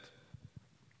is that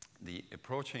the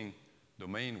approaching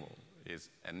domain wall is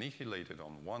annihilated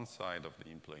on one side of the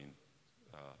in-plane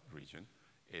region.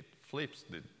 It flips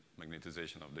the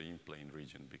magnetization of the in-plane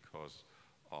region because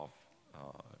of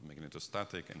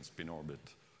magnetostatic and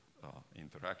spin-orbit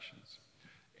interactions,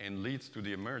 and leads to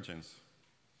the emergence.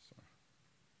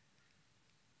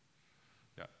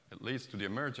 It leads to the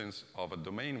emergence of a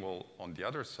domain wall on the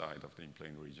other side of the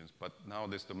in-plane regions, but now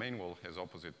this domain wall has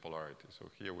opposite polarity. So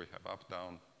here we have up,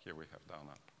 down, here we have down,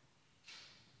 up.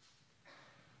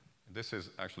 This is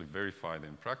actually verified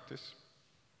in practice.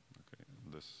 Okay.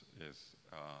 This is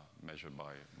measured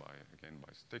again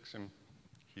by Stixim.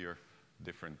 Here,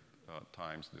 different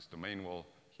times this domain wall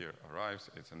here arrives,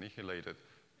 it's annihilated,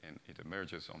 and it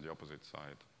emerges on the opposite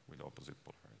side with opposite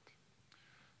polarity.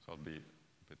 So I'll be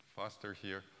a bit faster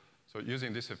here. So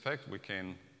using this effect, we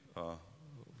can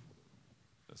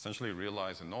essentially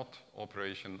realize a knot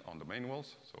operation on domain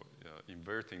walls. So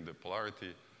inverting the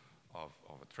polarity of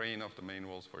a train of domain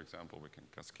walls, for example, we can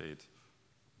cascade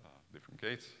different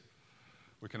gates.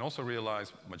 We can also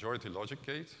realize majority logic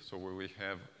gates, so where we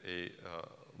have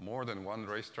more than one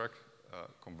racetrack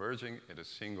converging at a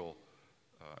single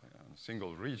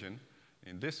region.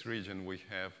 In this region, we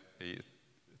have a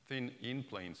thin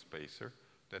in-plane spacer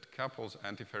that couples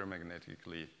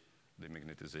antiferromagnetically the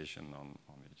magnetization on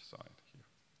each side here.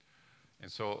 And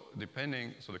so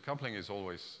so the coupling is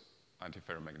always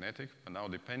antiferromagnetic, but now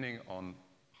depending on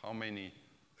how many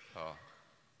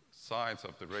sides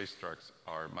of the racetracks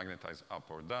are magnetized up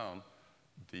or down,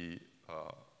 say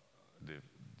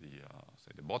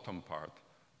the bottom part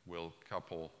will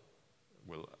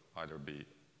either be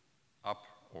up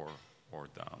or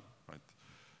down, right?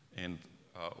 And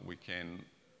we can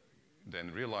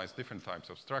then realize different types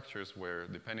of structures where,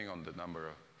 depending on the number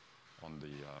on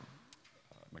the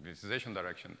magnetization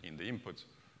direction in the inputs,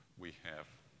 we have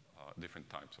different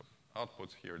types of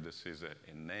outputs. Here, this is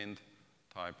an NAND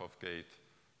type of gate.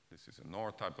 This is a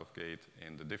NOR type of gate.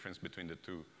 And the difference between the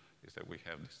two is that we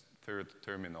have this third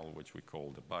terminal, which we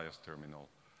call the bias terminal,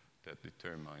 that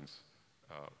determines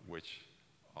which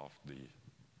of the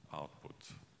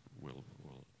outputs will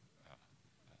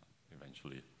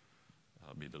eventually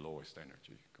be the lowest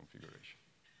energy configuration.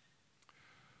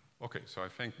 Okay, so I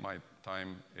think my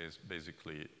time is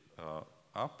basically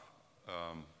up.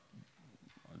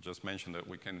 I just mentioned that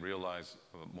we can realize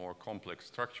more complex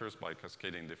structures by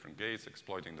cascading different gates,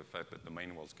 exploiting the fact that the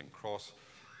main walls can cross,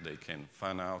 they can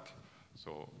fan out.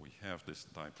 So we have this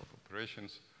type of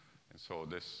operations. And so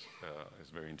this is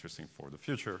very interesting for the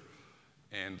future.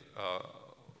 And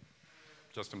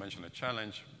just to mention a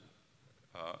challenge,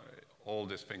 all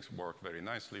these things work very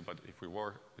nicely, but if we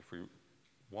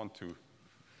want to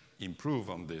improve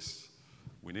on this,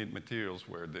 we need materials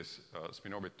where this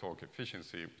spin orbit torque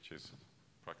efficiency, which is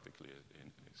practically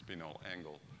a spinel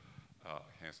angle,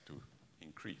 has to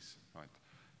increase, right?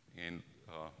 And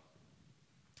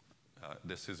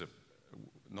this is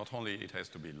not only it has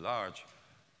to be large,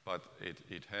 but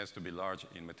it has to be large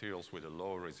in materials with a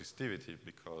low resistivity,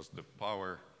 because the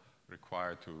power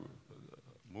required to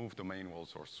move the main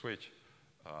walls or switch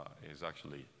is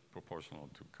actually proportional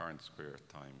to current square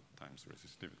times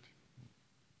resistivity.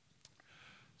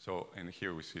 So, and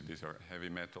here we see these are heavy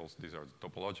metals, these are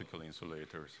topological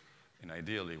insulators, and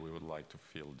ideally we would like to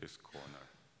fill this corner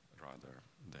rather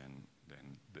than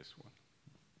this one.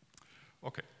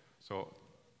 Okay, so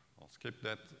I'll skip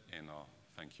that, and I'll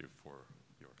thank you for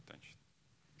your attention.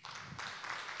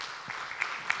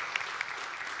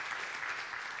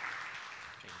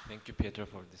 Okay, thank you, Pietro,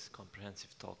 for this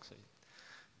comprehensive talk. So,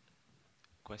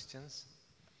 questions?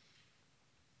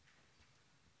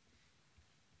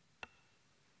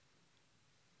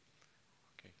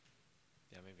 Okay,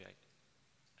 yeah, maybe I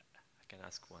can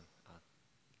ask one.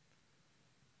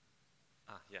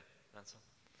 Yeah, Ransom.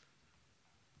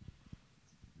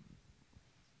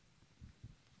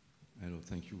 Hello,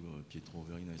 thank you, Pietro.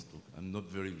 Very nice talk. I'm not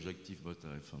very objective, but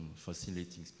I found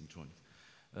fascinating spintronics.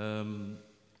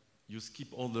 You skip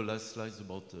all the last slides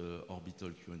about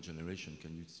orbital current generation.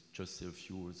 Can you just say a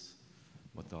few words?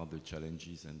 What are the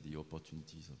challenges and the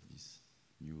opportunities of this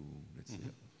new, let's say,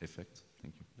 effect?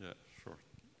 Thank you. Yeah, sure.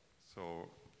 So,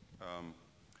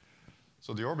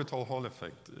 so the orbital Hall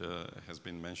effect has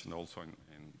been mentioned also in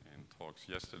talks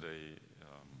yesterday.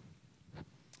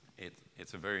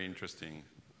 It's a very interesting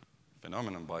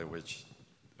phenomenon by which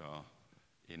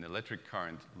an electric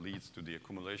current leads to the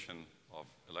accumulation of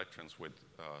electrons with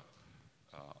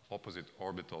opposite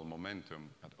orbital momentum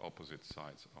at opposite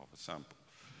sides of a sample.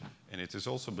 And it is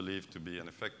also believed to be an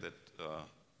effect that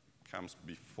comes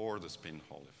before the spin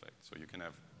Hall effect. So you can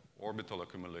have orbital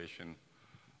accumulation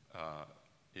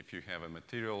if you have a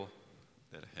material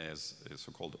that has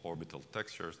so-called orbital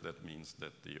textures. That means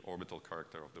that the orbital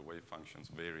character of the wave functions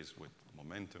varies with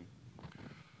momentum,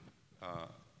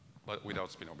 but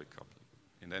without spin-orbit coupling.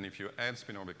 And then if you add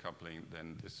spin-orbit coupling,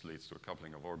 then this leads to a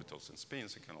coupling of orbitals and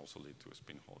spins. It can also lead to a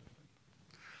spin Hall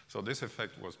effect. So this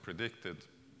effect was predicted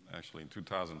actually in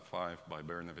 2005 by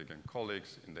Bernevig and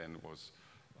colleagues, and then was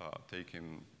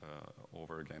taken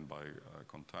over again by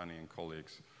Kontani and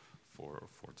colleagues for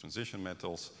transition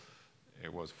metals.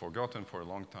 It was forgotten for a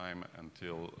long time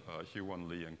until Hyewon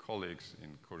Lee and colleagues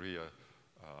in Korea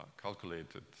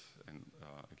calculated, and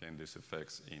again, these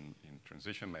effects in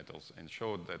transition metals, and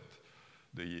showed that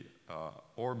the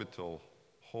orbital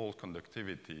Hall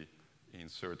conductivity in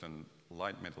certain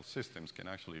light metal systems can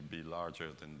actually be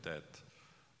larger than that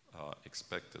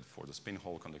expected for the spin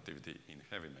Hall conductivity in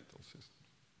heavy metal systems.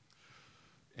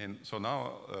 And so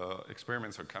now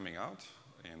experiments are coming out,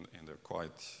 and they're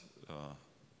quite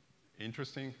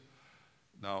interesting.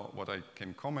 Now, what I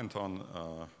can comment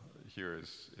on here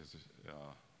is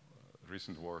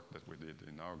recent work that we did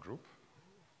in our group,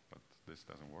 but this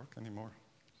doesn't work anymore.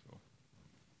 So,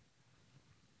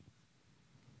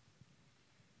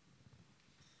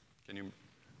 can you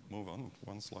move on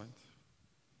one slide?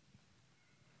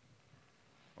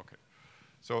 Okay.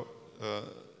 So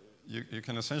you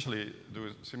can essentially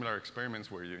do similar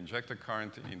experiments where you inject a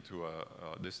current into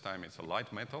this time it's a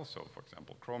light metal, so for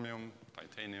example, chromium,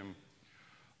 titanium,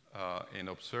 and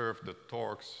observe the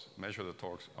torques, measure the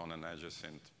torques on an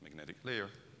adjacent magnetic layer.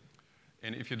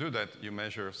 And if you do that, you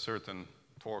measure certain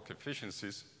torque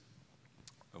efficiencies,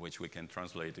 which we can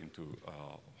translate into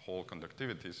Hall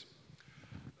conductivities,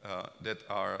 that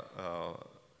are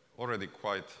already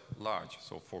quite large.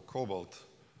 So for cobalt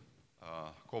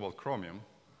chromium,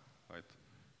 right,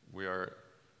 we are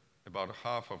about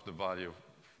half of the value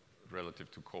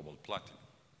relative to cobalt platinum.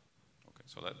 Okay,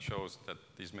 so that shows that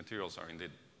these materials are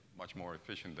indeed much more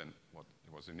efficient than what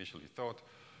was initially thought.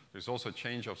 There's also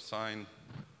change of sign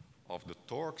of the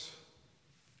torques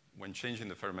when changing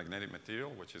the ferromagnetic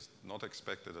material, which is not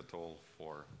expected at all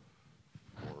for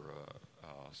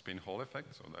spin Hall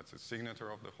effect. So that's a signature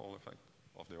of the Hall effect,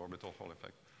 of the orbital Hall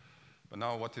effect. But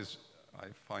now what I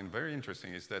find very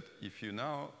interesting is that if you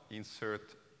now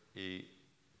insert a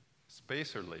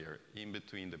spacer layer in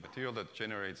between the material that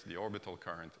generates the orbital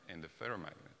current and the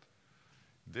ferromagnet.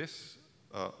 This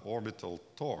orbital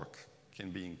torque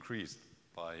can be increased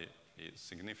by a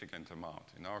significant amount.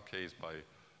 In our case, by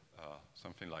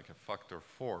something like a factor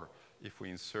 4 if we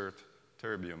insert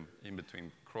terbium in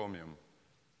between chromium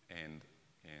and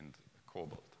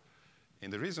cobalt.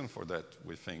 And the reason for that,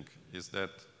 we think, is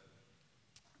that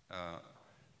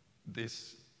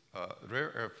these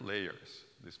rare earth layers,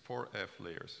 these 4F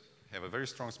layers, have a very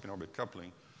strong spin-orbit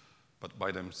coupling, but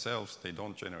by themselves, they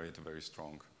don't generate a very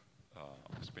strong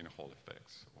spin Hall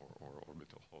effects or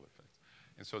orbital Hall effects.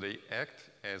 And so they act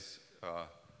as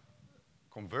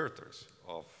converters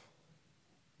of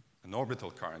an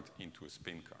orbital current into a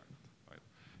spin current. Right?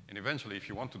 And eventually, if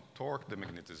you want to torque the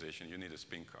magnetization, you need a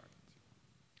spin current.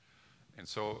 And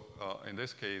so in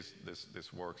this case,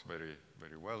 this works very,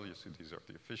 very well. You see these are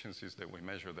the efficiencies that we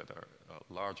measure that are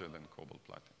larger than cobalt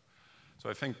platinum. So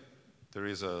I think there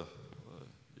is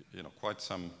quite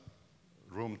some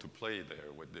room to play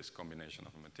there with this combination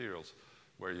of materials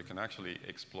where you can actually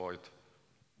exploit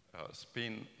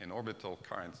spin and orbital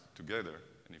currents together.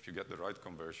 And if you get the right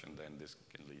conversion, then this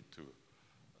can lead to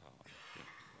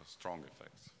strong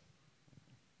effects.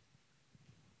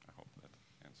 I hope that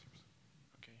answers.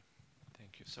 Okay,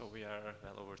 thank you. So we are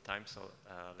well over time, so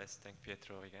let's thank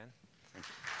Pietro again. Thank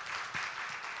you.